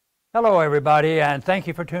Hello, everybody, and thank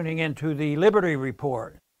you for tuning in to the Liberty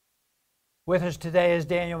Report. With us today is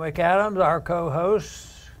Daniel McAdams, our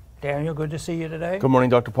co-host. Daniel, good to see you today. Good morning,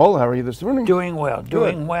 Dr. Paul. How are you this morning? Doing well.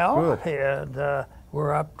 Good. And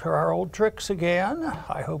we're up to our old tricks again.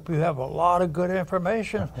 I hope you have a lot of good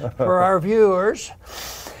information for our viewers.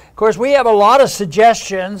 Of course, we have a lot of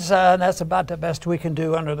suggestions, and that's about the best we can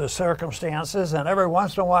do under the circumstances, and every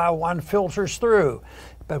once in a while one filters through.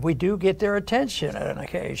 But we do get their attention at an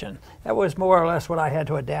occasion. That was more or less what I had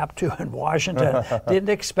to adapt to in Washington. Didn't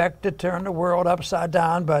expect to turn the world upside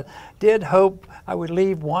down, but did hope I would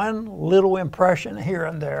leave one little impression here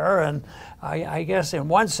and there. And I guess in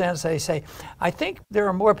one sense they say, I think there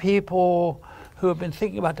are more people who have been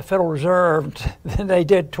thinking about the Federal Reserve than they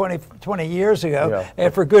did 20 years ago,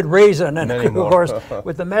 and for good reason. And of course,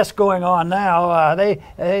 with the mess going on now,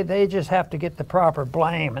 they just have to get the proper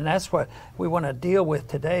blame, and that's what we want to deal with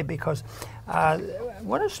today. Because I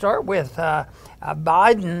want to start with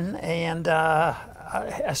Biden and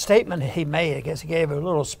a statement he made. I guess he gave a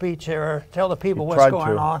little speech there, tell the people what's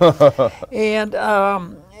going on,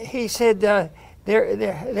 and he said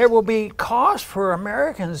there will be cost for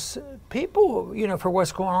Americans. People, for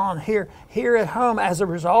what's going on here at home as a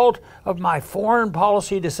result of my foreign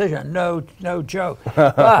policy decision. No joke.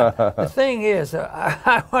 But the thing is,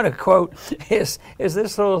 I want to quote is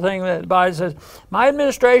this little thing that Biden says: "My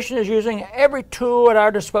administration is using every tool at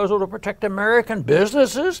our disposal to protect American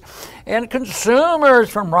businesses and consumers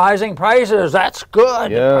from rising prices." That's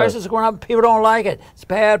good. Yeah. The prices are going up. People don't like it. It's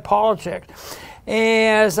bad politics.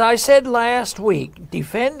 As I said last week,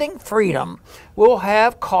 defending freedom will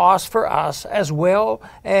have costs for us as well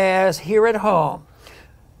as here at home.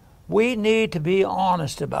 We need to be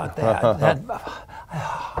honest about that.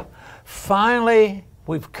 Finally,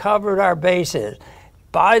 we've covered our bases.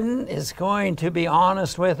 Biden is going to be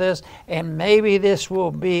honest with us, and maybe this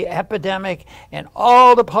will be epidemic, and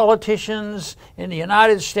all the politicians in the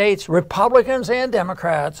United States, Republicans and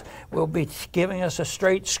Democrats, will be giving us a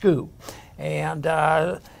straight scoop. And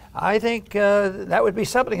I think that would be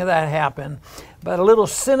something that happened. But a little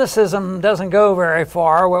cynicism doesn't go very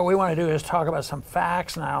far. What we want to do is talk about some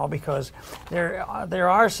facts now, because there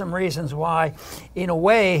are some reasons why, in a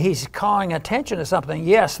way, he's calling attention to something.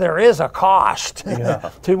 Yes, there is a cost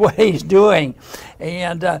to what he's doing.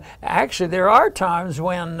 And actually, there are times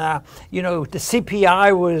when, the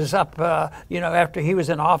CPI was up, after he was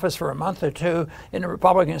in office for a month or two, and the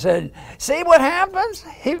Republicans said, "See what happens?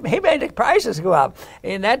 He made the prices go up."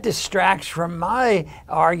 And that distracts from my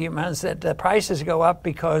arguments that the prices go up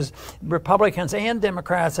because Republicans and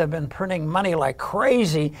Democrats have been printing money like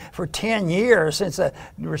crazy for 10 years since the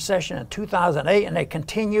recession in 2008, and they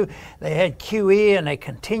continue. They had QE and they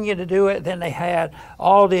continue to do it. Then they had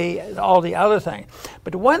all the other things.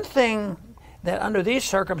 But the one thing that under these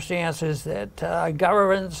circumstances that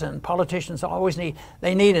governments and politicians always need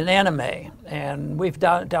an enemy. And we've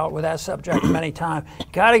dealt with that subject many times. You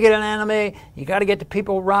got to get an enemy. You got to get the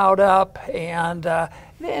people riled up. And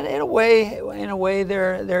in a way,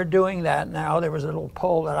 they're doing that now. There was a little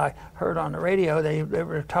poll that I heard on the radio. They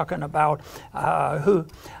were talking about are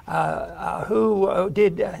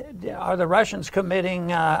the Russians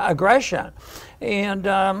committing aggression? And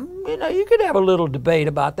you could have a little debate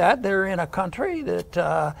about that. They're in a country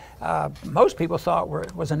that most people thought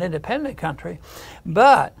was an independent country,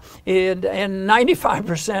 but and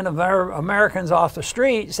 95% of our Americans off the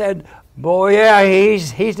street said, "Boy, yeah,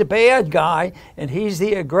 he's the bad guy and he's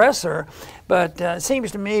the aggressor." But it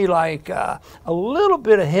seems to me like a little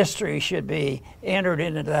bit of history should be entered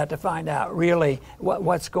into that to find out really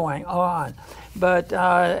what's going on. But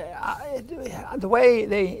the way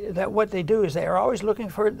what they do is they are always looking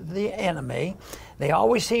for the enemy. They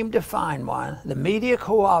always seem to find one. The media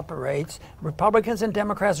cooperates. Republicans and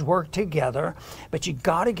Democrats work together. But you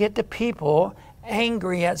got to get the people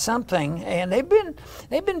angry at something, and they've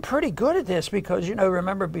been pretty good at this, because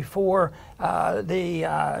remember before the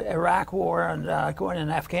Iraq War and going in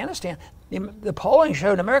Afghanistan, the polling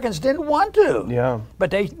showed Americans didn't want to.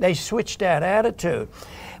 But they switched that attitude.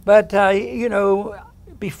 But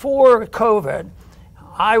before COVID,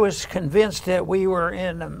 I was convinced that we were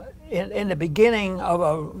in the beginning of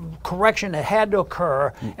a correction that had to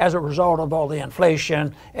occur as a result of all the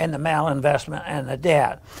inflation and the malinvestment and the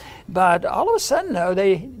debt. But all of a sudden, though,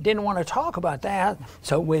 they didn't want to talk about that.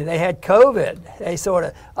 So when they had COVID, they sort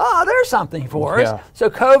of, there's something for us. So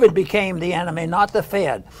COVID became the enemy, not the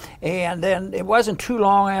Fed. And then it wasn't too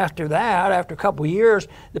long after that, after a couple of years,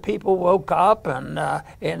 the people woke up, and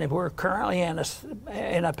we're currently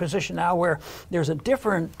in a position now where there's a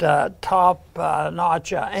different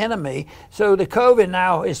top-notch enemy enemy. So the COVID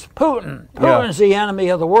now is Putin. Putin's the enemy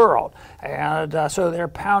of the world. And so they're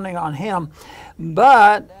pounding on him.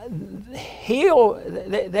 But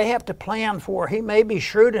they have to plan for, he may be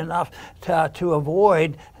shrewd enough to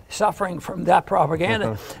avoid suffering from that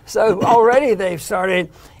propaganda. So already they've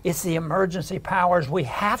started, it's the emergency powers. We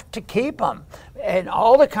have to keep them. And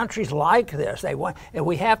all the countries like this, and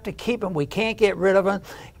we have to keep them. We can't get rid of them.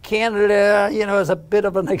 Canada, is a bit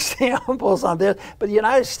of an example on this, but the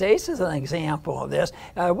United States is an example of this.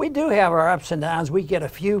 We do have our ups and downs. We get a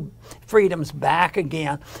few freedoms back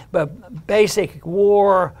again, but basic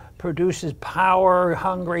war produces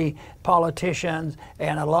power-hungry politicians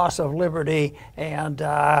and a loss of liberty,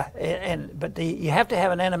 but you have to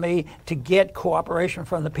have an enemy to get cooperation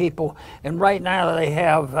from the people. And right now they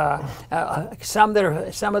have some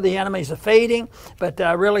of the enemies are fading, but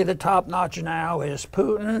really the top notch now is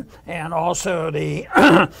Putin, and also the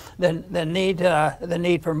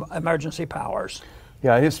need for emergency powers.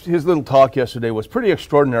 Yeah, his little talk yesterday was pretty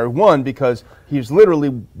extraordinary. One, because he's literally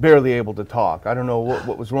barely able to talk. I don't know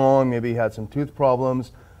what was wrong. Maybe he had some tooth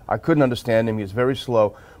problems. I couldn't understand him. He was very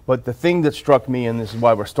slow. But the thing that struck me, and this is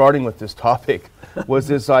why we're starting with this topic, was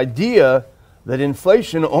this idea that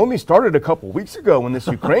inflation only started a couple weeks ago when this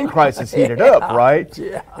Ukraine crisis heated up, right?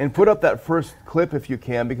 Yeah. And put up that first clip if you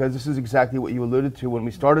can, because this is exactly what you alluded to when we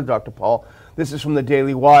started, Dr. Paul. This is from the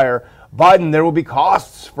Daily Wire. Biden, there will be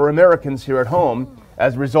costs for Americans here at home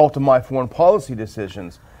as a result of my foreign policy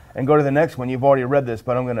decisions. And go to the next one. You've already read this,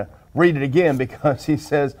 but I'm going to read it again because he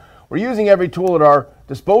says, we're using every tool at our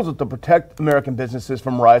disposal to protect American businesses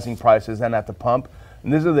from rising prices and at the pump.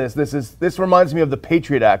 And this reminds me of the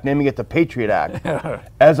Patriot Act, naming it the Patriot Act.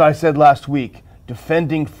 As I said last week,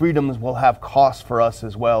 defending freedoms will have costs for us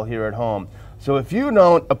as well here at home. So if you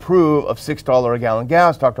don't approve of $6 a gallon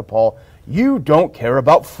gas, Dr. Paul, you don't care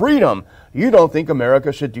about freedom. You don't think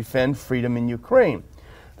America should defend freedom in Ukraine.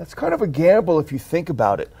 That's kind of a gamble if you think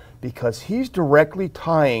about it, because he's directly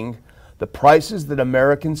tying the prices that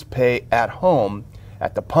Americans pay at home,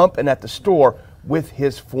 at the pump and at the store, with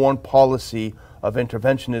his foreign policy of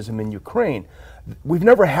interventionism in Ukraine. We've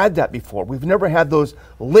never had that before. We've never had those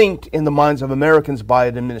linked in the minds of Americans by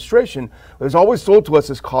an administration. It was always sold to us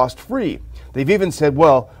as cost-free. They've even said,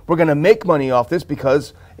 well, we're going to make money off this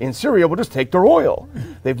because in Syria we'll just take their oil.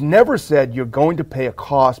 They've never said you're going to pay a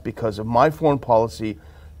cost because of my foreign policy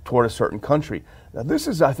toward a certain country. Now this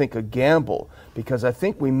is, I think, a gamble, because I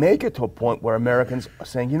think we may get to a point where Americans are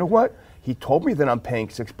saying, you know what, he told me that I'm paying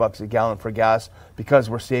 $6 a gallon for gas because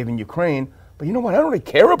we're saving Ukraine, but you know what, I don't really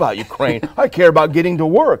care about Ukraine. I care about getting to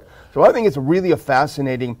work. So I think it's really a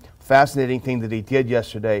fascinating thing that he did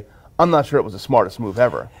yesterday. I'm not sure it was the smartest move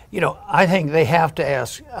ever. I think they have to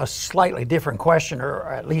ask a slightly different question, or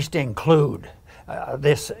at least include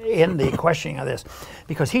this in the questioning of this,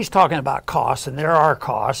 because he's talking about costs, and there are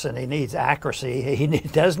costs, and he needs accuracy. He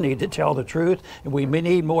does need to tell the truth, and we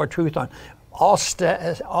need more truth on all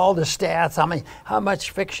the stats. How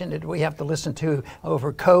much fiction did we have to listen to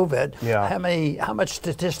over COVID? Yeah. How much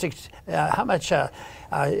statistics? How much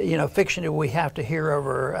fiction do we have to hear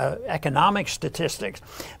over economic statistics?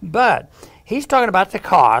 But he's talking about the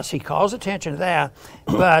costs. He calls attention to that.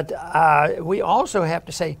 But we also have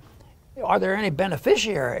to say, are there any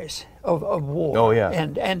beneficiaries of war? Oh, yeah.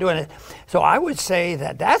 And doing it. So I would say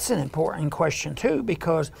that that's an important question too,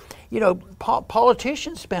 because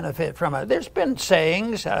politicians benefit from it. There's been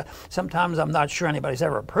sayings. Sometimes I'm not sure anybody's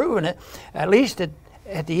ever proven it. At least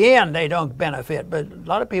at the end, they don't benefit. But a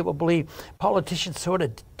lot of people believe politicians sort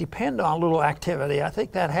of depend on a little activity. I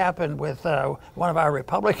think that happened with one of our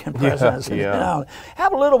Republican presidents. Yeah.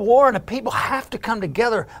 Have a little war, and the people have to come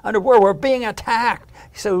together under war. We're being attacked,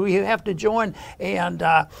 so you have to join. And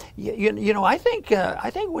I think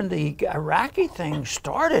when the Iraqi thing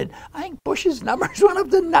started, I think Bush's numbers went up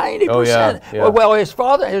to 90%. Oh, yeah. Well, his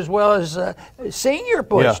father, as well as senior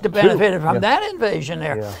Bush, benefited from that invasion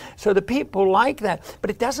there. Yeah. So the people like that, but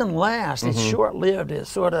it doesn't last. It's short-lived. It's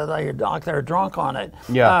sort of like they're drunk on it.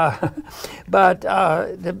 Yeah. But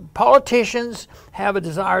the politicians have a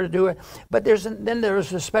desire to do it. But there's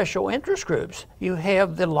the special interest groups. You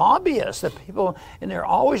have the lobbyists, the people, and they're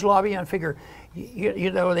always lobbying and figure,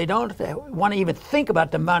 they don't want to even think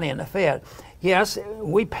about the money in the Fed. Yes,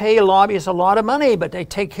 we pay lobbyists a lot of money, but they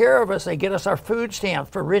take care of us. They get us our food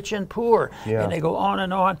stamps for rich and poor, and they go on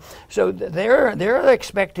and on. So they're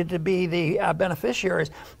expected to be the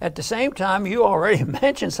beneficiaries. At the same time, you already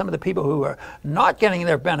mentioned some of the people who are not getting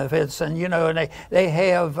their benefits, and they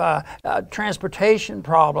have transportation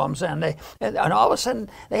problems, and all of a sudden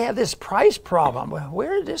they have this price problem. Well,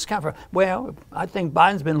 where did this come from? Well, I think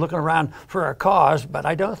Biden's been looking around for a cause, but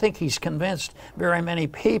I don't think he's convinced very many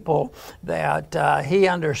people that he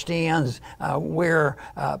understands where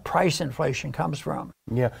price inflation comes from.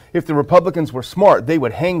 Yeah, if the Republicans were smart, they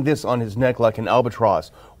would hang this on his neck like an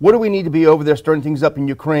albatross. What do we need to be over there stirring things up in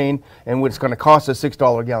Ukraine, and it's going to cost us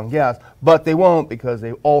 $6 a gallon gas? But they won't, because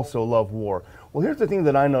they also love war. Well, here's the thing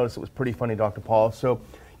that I noticed that was pretty funny, Dr. Paul. So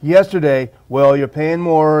yesterday, well, you're paying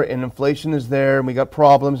more and inflation is there and we got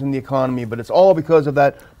problems in the economy, but it's all because of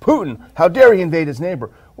that Putin. How dare he invade his neighbor?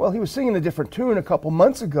 Well, he was singing a different tune a couple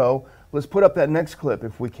months ago. Let's put up that next clip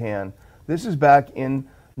if we can. This is back in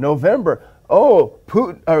November. Oh,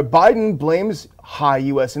 Biden blames high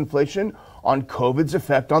U.S. inflation on COVID's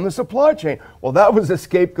effect on the supply chain. Well, that was a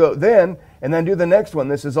scapegoat then. And then do the next one.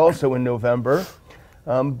 This is also in November.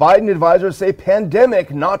 Biden advisors say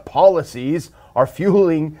pandemic, not policies, are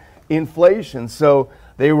fueling inflation. So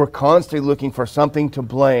they were constantly looking for something to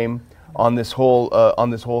blame on this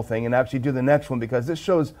whole thing. And actually do the next one, because this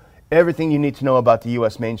shows everything you need to know about the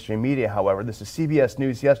U.S. mainstream media. However, this is CBS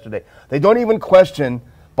News yesterday. They don't even question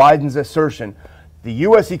Biden's assertion. The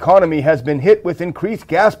U.S. economy has been hit with increased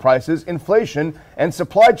gas prices, inflation, and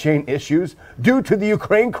supply chain issues due to the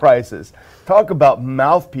Ukraine crisis. Talk about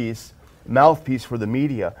mouthpiece for the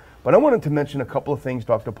media. But I wanted to mention a couple of things,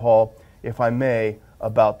 Dr. Paul, if I may,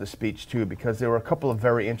 about the speech too, because there were a couple of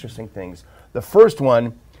very interesting things. The first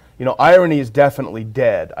one, irony is definitely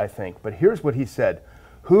dead, I think. But here's what he said.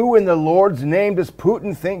 Who in the Lord's name does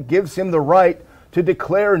Putin think gives him the right to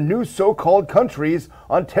declare new so-called countries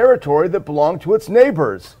on territory that belong to its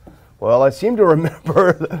neighbors? Well, I seem to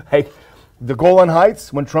remember the Golan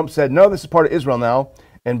Heights, when Trump said, no, this is part of Israel now,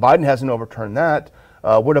 and Biden hasn't overturned that.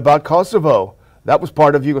 What about Kosovo? That was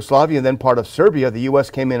part of Yugoslavia and then part of Serbia. The U.S.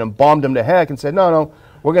 came in and bombed them to heck and said, no,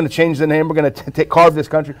 we're going to change the name. We're going to carve this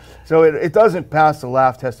country. So it doesn't pass the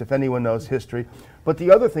laugh test if anyone knows history. But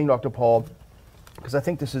the other thing, Dr. Paul, because I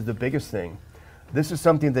think this is the biggest thing. This is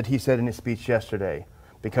something that he said in his speech yesterday,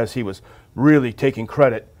 because he was really taking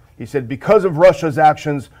credit. He said, because of Russia's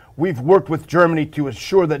actions, we've worked with Germany to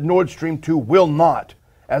assure that Nord Stream 2 will not,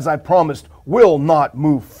 as I promised, will not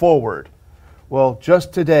move forward. Well,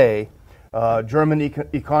 just today, German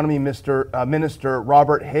Economy Minister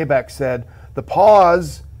Robert Habeck said, the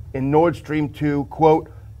pause in Nord Stream 2,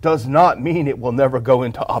 quote, does not mean it will never go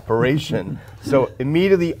into operation. So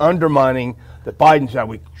immediately undermining that Biden said,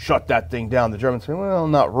 we shut that thing down. The Germans say, well,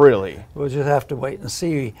 not really. We'll just have to wait and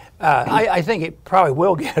see. I think it probably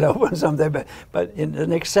will get open someday, but in the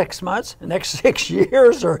next 6 months, the next 6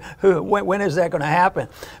 years, or when is that going to happen?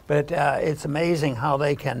 But it's amazing how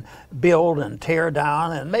they can build and tear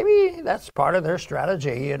down, and maybe that's part of their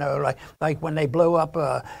strategy. Like when they blew up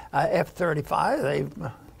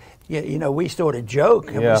F-35, we sort of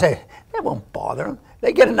joke and we say, that won't bother them.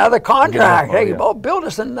 They get another contract. They build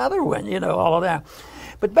us another one, all of that.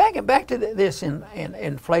 But back to this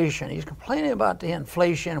inflation. He's complaining about the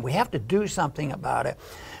inflation. We have to do something about it.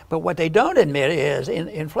 But what they don't admit is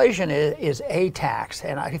inflation is a tax.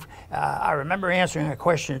 And I remember answering a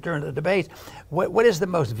question during the debate, what is the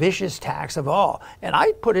most vicious tax of all? And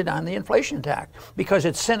I put it on the inflation tax, because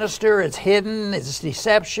it's sinister, it's hidden, it's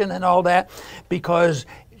deception and all that, because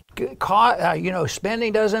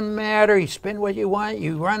spending doesn't matter. You spend what you want.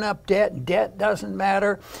 You run up debt. Debt doesn't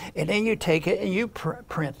matter. And then you take it and you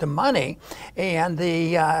print the money, and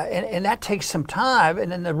and that takes some time.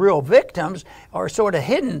 And then the real victims are sort of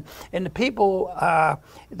hidden. And the people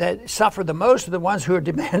that suffer the most are the ones who are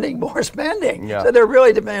demanding more spending. Yeah. So they're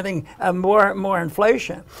really demanding more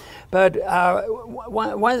inflation. But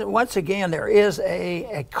once again, there is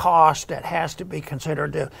a cost that has to be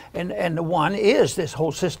considered, and the one is this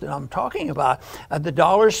whole system I'm talking about. The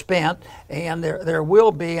dollars spent, and there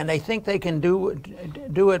will be, and they think they can do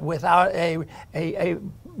it without a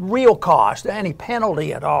real cost, any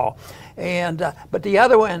penalty at all. And but the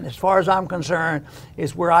other one, as far as I'm concerned,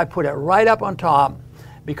 is where I put it right up on top.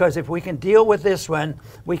 because if we can deal with this one,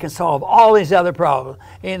 we can solve all these other problems.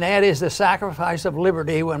 And that is the sacrifice of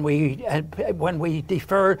liberty when we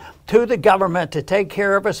defer to the government to take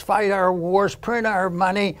care of us, fight our wars, print our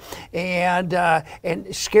money, and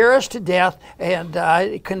scare us to death, and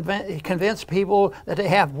convince people that they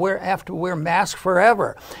have to wear masks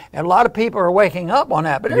forever. And a lot of people are waking up on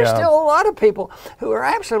that, but there's still a lot of people who are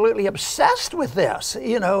absolutely obsessed with this,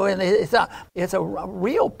 and it's a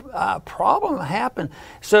real problem happen.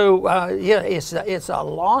 So it's a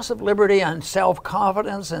loss of liberty and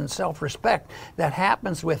self-confidence and self-respect that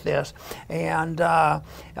happens with this. And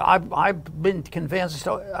I've been convinced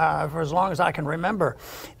for as long as I can remember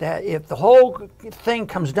that if the whole thing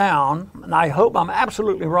comes down, and I hope I'm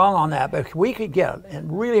absolutely wrong on that, but we could get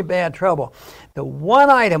in really bad trouble. The one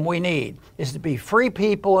item we need is to be free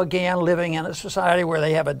people again, living in a society where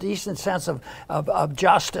they have a decent sense of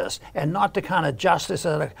justice, and not the kind of justice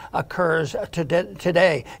that occurs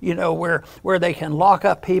today, where they can lock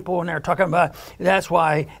up people, and they're talking about, that's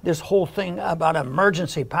why this whole thing about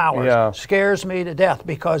emergency powers scares me to death,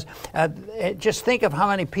 because just think of how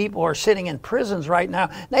many people are sitting in prisons right now.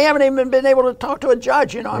 They haven't even been able to talk to a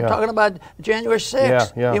judge. I'm talking about January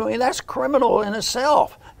 6th. That's criminal in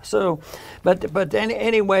itself. So, but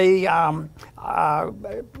anyway,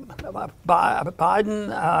 Biden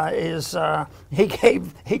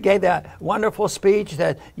he gave that wonderful speech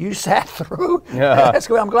that you sat through. Yeah,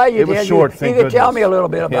 I'm glad you did. It was short. You could tell me a little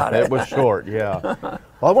bit about it. It was short. Yeah. Well,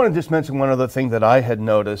 I want to just mention one other thing that I had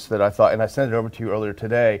noticed that I thought, and I sent it over to you earlier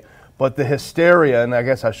today. But the hysteria, and I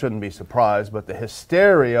guess I shouldn't be surprised, but the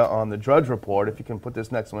hysteria on the Drudge Report, if you can put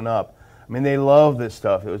this next one up, I mean, they love this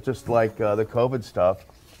stuff. It was just like the COVID stuff.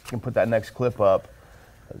 You can put that next clip up.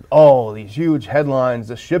 Oh, these huge headlines,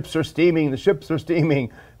 the ships are steaming,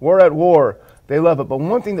 we're at war. They love it. But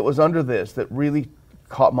one thing that was under this that really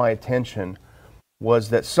caught my attention was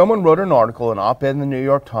that someone wrote an article, an op-ed in the New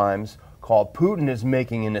York Times, called "Putin is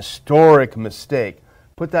making an historic mistake."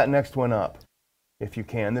 Put that next one up, if you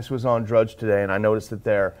can. This was on Drudge today, and I noticed it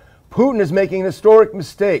there. Putin is making an historic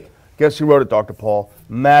mistake. Guess who wrote it, Dr. Paul?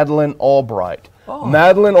 Madeleine Albright. Oh.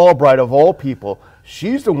 Madeleine Albright, of all people.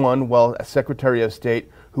 She's the one, as Secretary of State,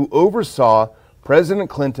 who oversaw President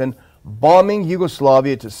Clinton bombing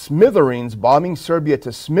Yugoslavia to smithereens, bombing Serbia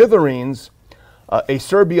to smithereens, a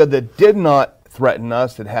Serbia that did not threaten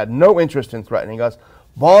us, that had no interest in threatening us,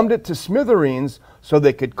 bombed it to smithereens so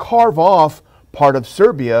they could carve off part of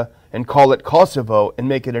Serbia and call it Kosovo and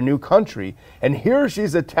make it a new country. And here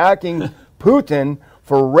she's attacking Putin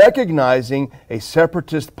for recognizing a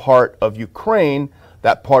separatist part of Ukraine,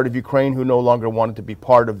 that part of Ukraine who no longer wanted to be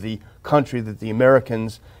part of the country that the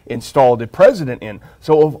Americans installed a president in.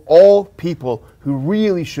 So of all people who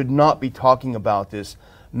really should not be talking about this,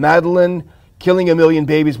 Madeleine, killing 1 million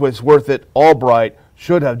babies was worth it, Albright,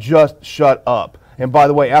 should have just shut up. And by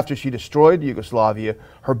the way, after she destroyed Yugoslavia,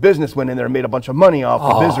 her business went in there and made a bunch of money off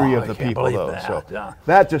the misery of the people, though. That. So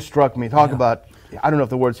that just struck me. Talk about, I don't know if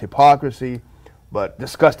the word's hypocrisy, but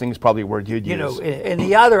disgusting is probably a word you'd use. And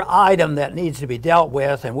the other item that needs to be dealt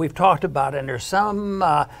with, and we've talked about it, and there's some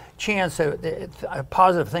chance that a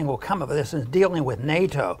positive thing will come of this, is dealing with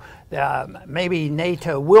NATO. Maybe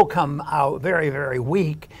NATO will come out very, very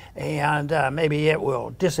weak, and maybe it will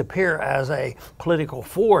disappear as a political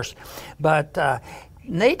force. But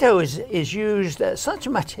NATO is used such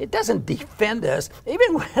much, it doesn't defend us.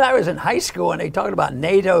 Even when I was in high school and they talked about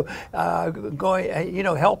NATO going,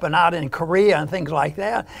 helping out in Korea and things like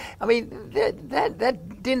that. I mean,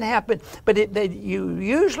 that didn't happen. But you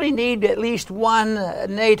usually need at least one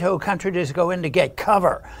NATO country to go in to get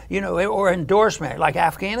cover, or endorsement, like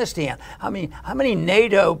Afghanistan. I mean, how many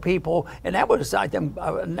NATO people, and that was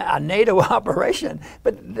a NATO operation,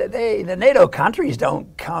 but the NATO countries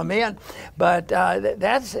don't come in. But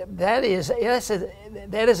that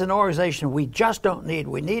is an organization we just don't need.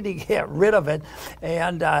 We need to get rid of it,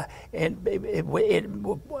 and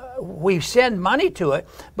we send money to it.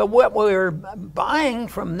 But what we're buying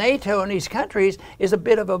from NATO and these countries is a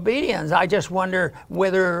bit of obedience. I just wonder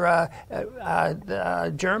whether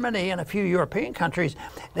Germany and a few European countries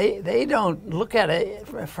they don't look at it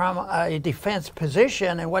from a defense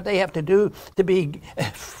position and what they have to do to be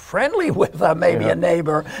friendly with maybe a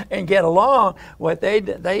neighbor and get along. What they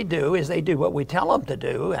do is they do what we tell them to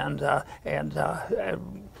do, and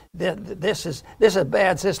this is a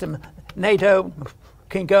bad system. NATO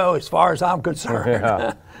can go as far as I'm concerned.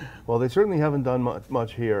 Yeah. Well, they certainly haven't done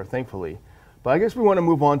much here, thankfully. But I guess we want to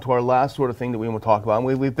move on to our last sort of thing that we want to talk about.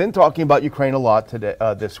 We've been talking about Ukraine a lot today,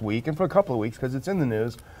 this week, and for a couple of weeks because it's in the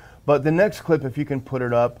news. But the next clip, if you can put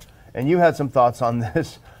it up, and you had some thoughts on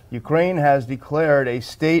this. Ukraine has declared a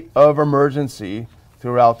state of emergency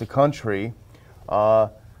throughout the country.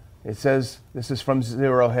 It says, this is from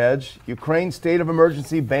Zero Hedge, Ukraine state of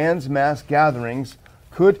emergency bans mass gatherings,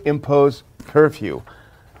 could impose curfew.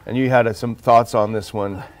 And you had some thoughts on this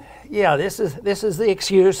one. Yeah, this is the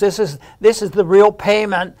excuse. This is the real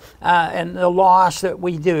payment, and the loss that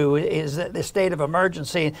we do is the state of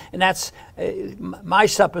emergency, and that's my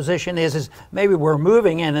supposition is maybe we're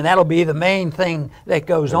moving in, and that'll be the main thing that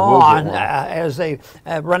goes on as they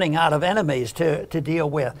running out of enemies to deal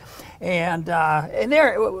with, and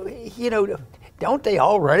there, don't they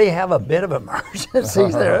already have a bit of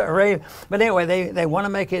emergencies there? But anyway, they want to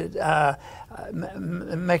make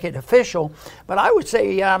it official. But I would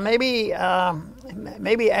say maybe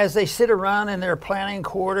as they sit around in their planning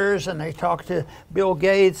quarters and they talk to Bill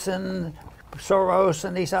Gates and Soros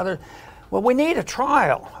and these others, well, we need a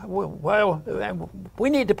trial. Well, we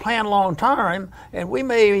need to plan a long time, and we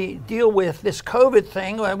may deal with this COVID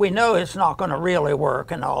thing. We know it's not going to really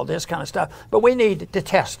work and all this kind of stuff, but we need to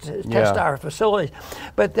test our facilities.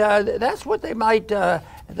 But that's what they might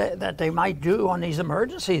that they might do on these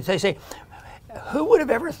emergencies. They say, who would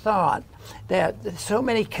have ever thought that so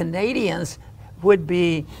many Canadians would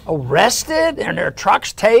be arrested and their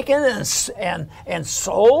trucks taken and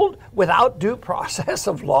sold without due process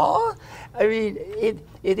of law? I mean,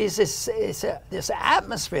 it is this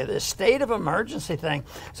atmosphere, this state of emergency thing.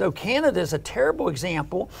 So Canada is a terrible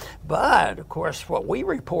example, but of course what we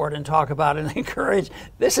report and talk about and encourage,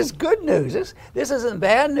 this is good news. This isn't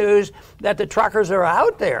bad news that the truckers are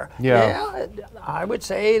out there. Yeah, I would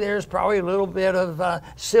say there's probably a little bit of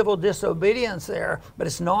civil disobedience there, but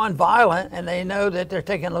it's non-violent, and they know that they're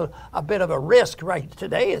taking a bit of a risk. Right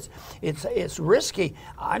today, it's risky.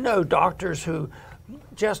 I know doctors who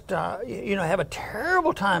just have a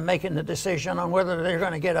terrible time making the decision on whether they're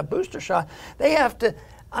going to get a booster shot. They have to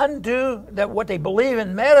undo what they believe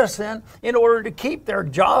in medicine in order to keep their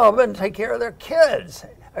job and take care of their kids.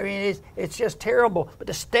 I mean, it's just terrible. But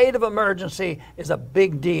the state of emergency is a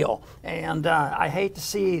big deal, and I hate to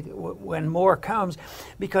see when more comes,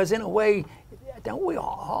 because in a way, don't we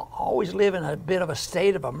always live in a bit of a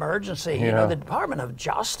state of emergency? Yeah. The Department of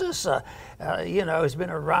Justice, has been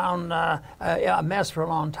around a mess for a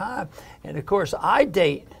long time. And of course, I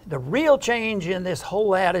date the real change in this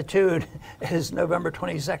whole attitude is November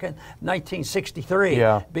 22nd, 1963.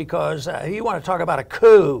 Yeah. Because you want to talk about a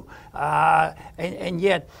coup, and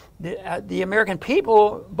yet the American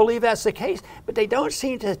people believe that's the case, but they don't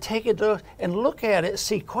seem to take it and look at it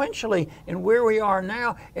sequentially and where we are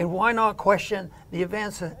now, and why not question the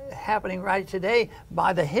events happening right today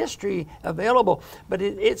by the history available. But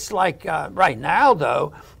it's like right now,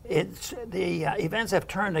 though, it's the events have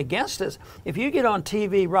turned against us. If you get on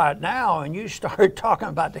TV right now and you start talking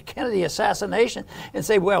about the Kennedy assassination and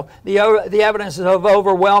say, well, the evidence is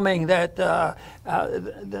overwhelming that the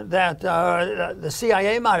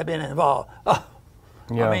CIA might have been involved. Oh,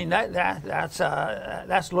 yeah. I mean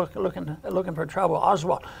that's looking for trouble.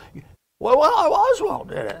 Oswald. Well, Oswald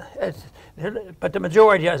did it. But the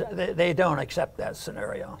majority, they don't accept that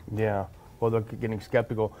scenario. Yeah. Well, they're getting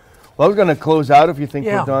skeptical. Well, I was going to close out if you think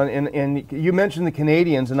we're done. And you mentioned the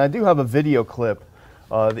Canadians, and I do have a video clip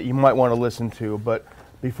that you might want to listen to. But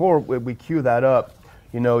before we cue that up,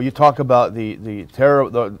 you talk about the terror,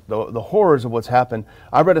 the horrors of what's happened.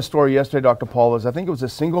 I read a story yesterday, Dr. Paul, I think it was a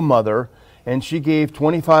single mother, and she gave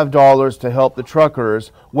 $25 to help the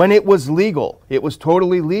truckers when it was legal. It was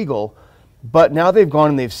totally legal. But now they've gone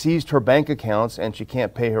and they've seized her bank accounts, and she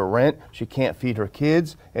can't pay her rent, she can't feed her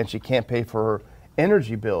kids, and she can't pay for her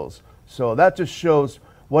energy bills. So that just shows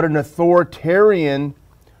what an authoritarian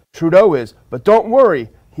Trudeau is. But don't worry,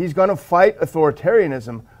 he's going to fight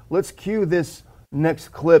authoritarianism. Let's cue this next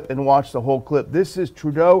clip and watch the whole clip. This is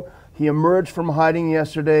Trudeau. He emerged from hiding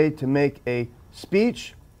yesterday to make a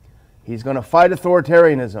speech. He's going to fight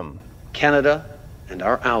authoritarianism. Canada and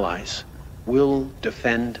our allies will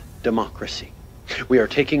defend democracy. We are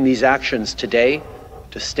taking these actions today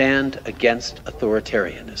to stand against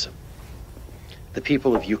authoritarianism. The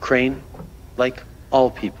people of Ukraine, like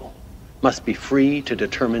all people, must be free to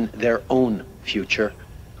determine their own future.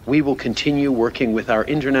 We will continue working with our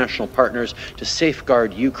international partners to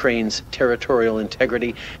safeguard Ukraine's territorial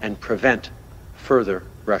integrity and prevent further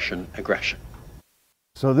Russian aggression.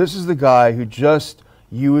 So this is the guy who just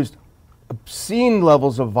used obscene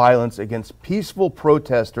levels of violence against peaceful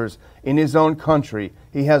protesters in his own country.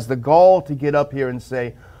 He has the gall to get up here and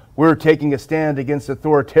say, we're taking a stand against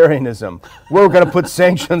authoritarianism. We're going to put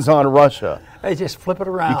sanctions on Russia. They just flip it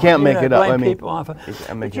around. You can't make it up. Blame I mean, people off. you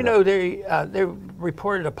can't make But you it know, up. they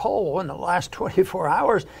reported a poll in the last 24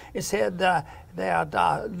 hours. It said that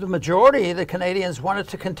the majority of the Canadians wanted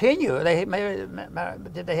to continue.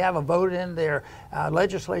 Did they have a vote in their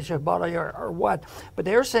legislative body or what? But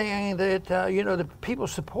they're saying that you know, the people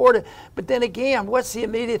support it. But then again, what's the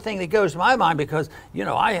immediate thing that goes to my mind? Because you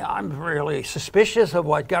know, I'm really suspicious of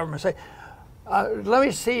what government say. Let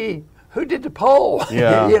me see who did the poll.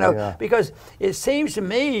 Yeah, you know, yeah. because it seems to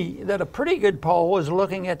me that a pretty good poll is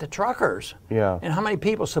looking at the truckers. Yeah. And how many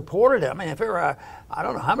people supported them. I mean, if there were, I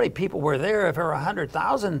don't know how many people were there. If there were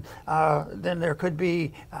 100,000, then there could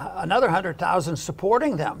be another 100,000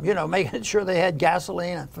 supporting them. You know, making sure they had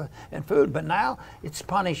gasoline and food. But now it's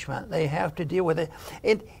punishment. They have to deal with it.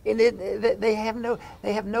 They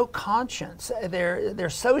have no conscience. They're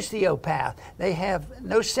sociopath. They have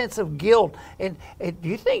no sense of guilt. And do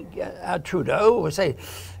you think Trudeau would say,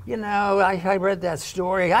 you know, I read that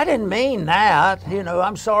story. I didn't mean that. You know,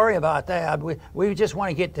 I'm sorry about that. We just want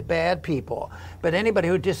to get to bad people. But anybody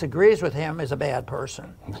who disagrees with him is a bad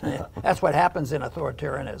person. That's what happens in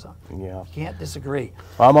authoritarianism. Yeah. You can't disagree.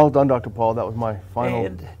 I'm all done, Dr. Paul. That was my final.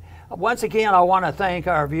 And once again, I want to thank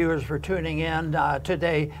our viewers for tuning in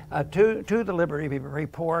today to the Liberty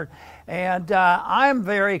Report. And I'm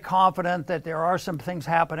very confident that there are some things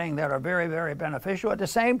happening that are very, very beneficial. At the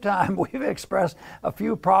same time, we've expressed a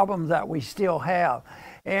few problems that we still have.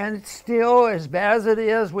 And still, as bad as it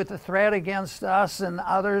is with the threat against us and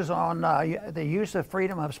others on the use of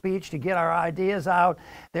freedom of speech to get our ideas out,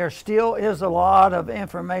 there still is a lot of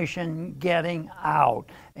information getting out.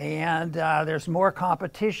 And there's more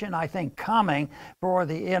competition, I think, coming for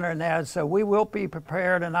the internet. So we will be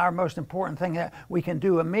prepared, and our most important thing that we can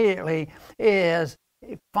do immediately is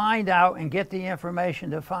find out and get the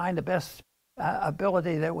information to find the best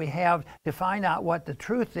ability that we have to find out what the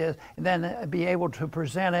truth is, and then be able to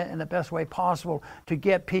present it in the best way possible to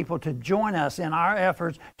get people to join us in our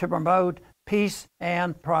efforts to promote peace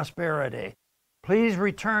and prosperity. Please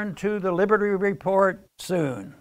return to the Liberty Report soon.